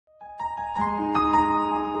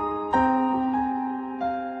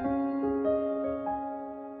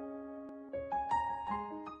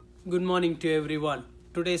Good morning to everyone.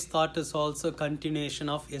 Today's thought is also a continuation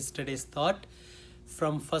of yesterday's thought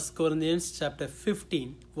from 1 Corinthians chapter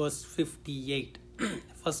 15 verse 58. 1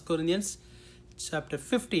 Corinthians chapter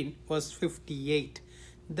 15 verse 58.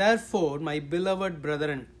 Therefore, my beloved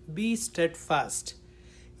brethren, be steadfast,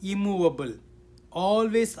 immovable,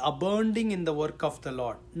 always abounding in the work of the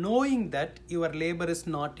Lord, knowing that your labor is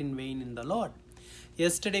not in vain in the Lord.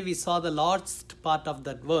 Yesterday we saw the last part of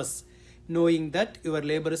that verse, knowing that your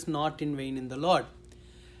labor is not in vain in the Lord.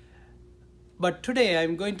 But today I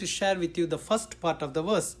am going to share with you the first part of the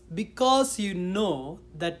verse. Because you know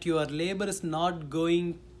that your labor is not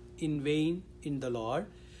going in vain in the Lord,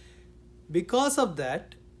 because of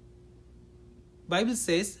that, Bible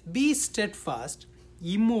says, be steadfast,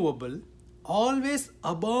 immovable, always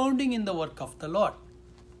abounding in the work of the Lord.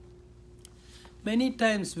 Many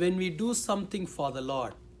times when we do something for the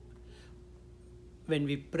Lord, when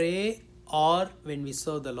we pray or when we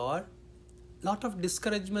serve the Lord, lot of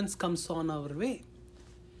discouragements comes on our way.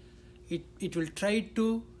 It will try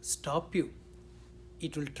to stop you.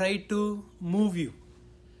 It will try to move you.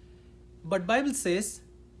 But Bible says,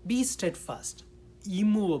 be steadfast,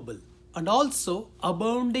 immovable, and also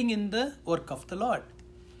abounding in the work of the Lord.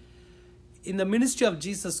 In the ministry of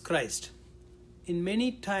Jesus Christ, in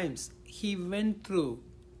many times he went through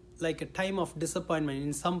like a time of disappointment.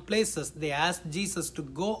 In some places, they asked Jesus to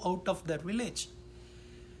go out of their village.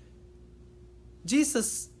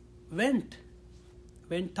 Jesus went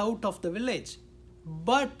out of the village,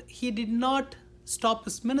 but he did not stop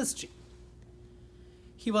his ministry.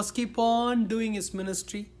 He was keep on doing his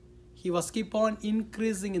ministry. He was keep on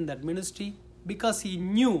increasing in that ministry because he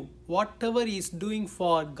knew whatever he is doing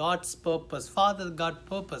for God's purpose, Father God's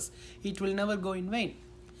purpose, it will never go in vain.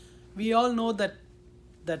 We all know that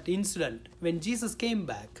incident when Jesus came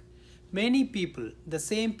back, many people, the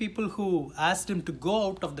same people who asked him to go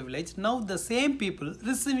out of the village, now the same people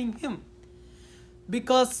receiving him,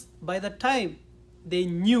 because by the time they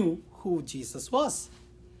knew who Jesus was.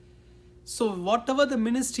 So whatever the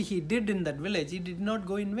ministry he did in that village, it did not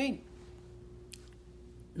go in vain.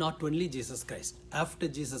 Not only Jesus Christ, after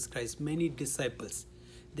Jesus Christ, many disciples,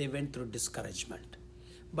 they went through discouragement,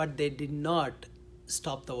 but they did not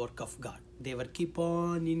stop the work of God. They were keep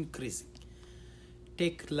on increasing.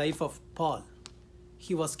 Take life of Paul.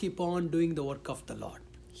 He was keep on doing the work of the Lord.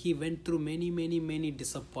 He went through many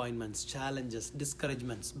disappointments, challenges,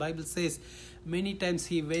 discouragements. Bible says many times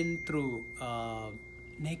he went through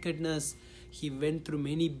nakedness. He went through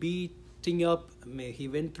many beating up. He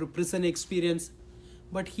went through prison experience.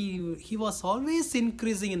 But he was always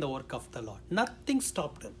increasing in the work of the Lord. Nothing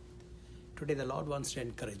stopped him. Today the Lord wants to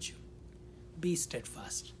encourage you. Be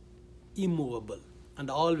steadfast, immovable,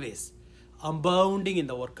 and always abounding in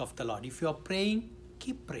the work of the Lord. If you are praying,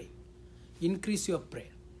 keep praying. Increase your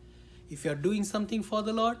prayer. If you are doing something for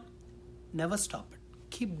the Lord, never stop it.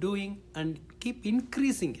 Keep doing and keep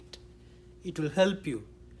increasing it. It will help you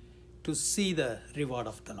to see the reward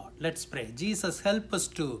of the Lord. Let's pray. Jesus, help us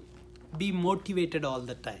to be motivated all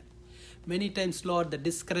the time. Many times, Lord, the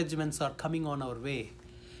discouragements are coming on our way.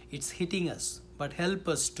 It's hitting us. But help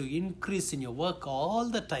us to increase in your work all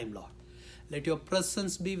the time, Lord. Let your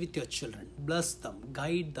presence be with your children. Bless them,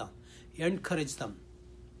 guide them, encourage them.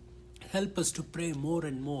 Help us to pray more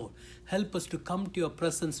and more. Help us to come to your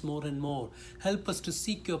presence more and more. Help us to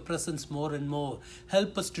seek your presence more and more.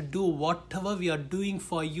 Help us to do whatever we are doing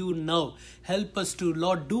for you now. Help us to,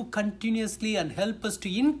 Lord, do continuously and help us to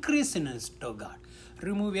increase in us, oh God.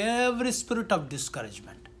 Remove every spirit of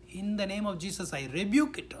discouragement. In the name of Jesus, I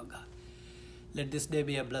rebuke it, oh God. Let this day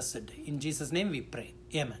be a blessed day. In Jesus' name we pray.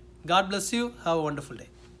 Amen. God bless you. Have a wonderful day.